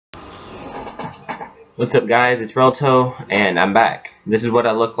What's up, guys? It's Reltoh, and I'm back. This is what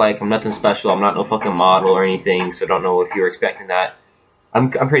I look like. I'm nothing special. I'm not no fucking model or anything, so don't know if you were expecting that.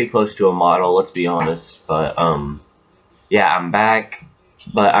 I'm pretty close to a model, let's be honest. But yeah, I'm back.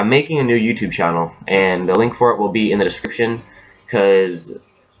 But I'm making a new YouTube channel, and the link for it will be in the description, because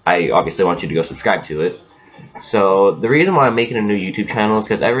I obviously want you to go subscribe to it. So the reason why I'm making a new YouTube channel is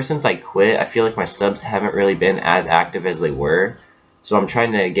because ever since I quit, I feel like my subs haven't really been as active as they were. So I'm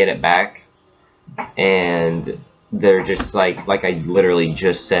trying to get it back. And they're just like I literally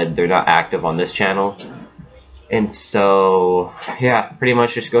just said, they're not active on this channel. And so yeah, pretty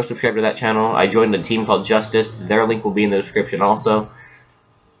much just go subscribe to that channel. I joined a team called Justice. Their link will be in the description also.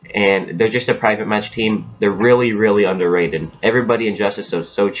 And they're just a private match team. They're really underrated. Everybody in Justice is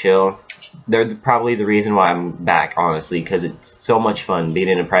so chill. They're probably the reason why I'm back, honestly, because it's so much fun being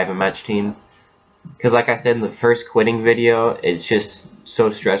in a private match team. Because like I said in the first quitting video, it's just so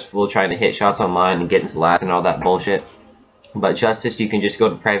stressful trying to hit shots online and get into last and all that bullshit. But Justice, you can just go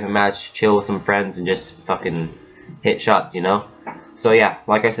to private match, chill with some friends, and just fucking hit shots, you know? So yeah,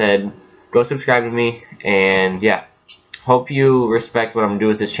 like I said, go subscribe to me, and yeah. Hope you respect what I'm doing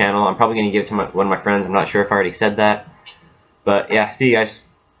with this channel. I'm probably going to give it to one of my friends. I'm not sure if I already said that. But yeah, see you guys.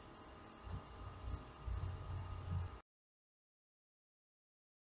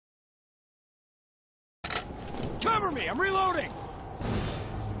 Cover me! I'm reloading!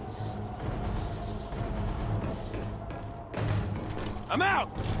 I'm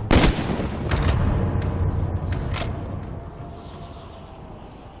out!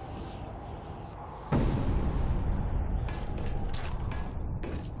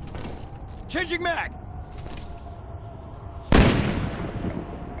 Changing mag!